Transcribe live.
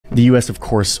The US, of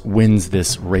course, wins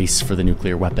this race for the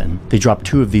nuclear weapon. They drop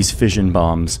 2 of these fission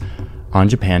bombs on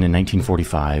Japan in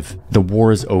 1945. The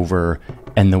war is over,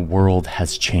 and the world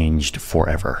has changed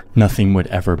forever. Nothing would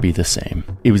ever be the same.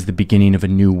 It was the beginning of a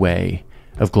new way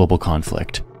of global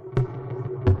conflict.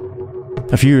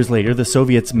 A few years later, the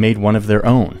Soviets made one of their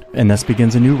own, and thus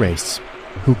begins a new race.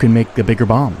 Who can make the bigger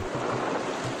bomb?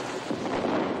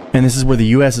 And this is where the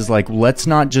US is like, let's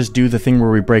not just do the thing where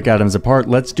we break atoms apart,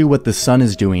 let's do what the sun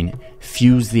is doing,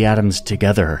 fuse the atoms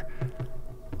together.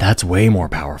 That's way more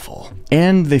powerful.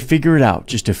 And they figure it out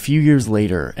just a few years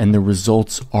later, and the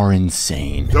results are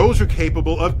insane. Those are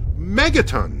capable of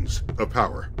megatons of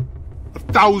power.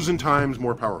 1,000 times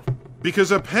more powerful.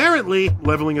 Because apparently,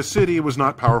 leveling a city was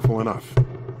not powerful enough.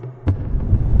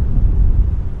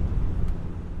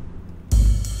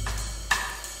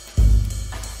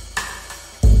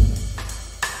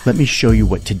 Let me show you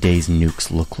what today's nukes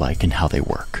look like and how they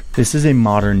work. This is a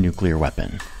modern nuclear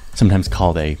weapon, sometimes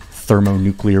called a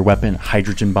thermonuclear weapon,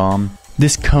 hydrogen bomb.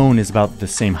 This cone is about the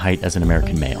same height as an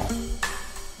American male.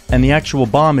 And the actual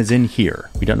bomb is in here.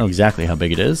 We don't know exactly how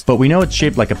big it is, but we know it's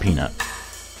shaped like a peanut.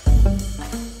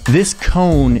 This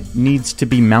cone needs to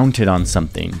be mounted on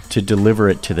something to deliver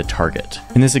it to the target.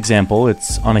 In this example,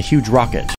 it's on a huge rocket.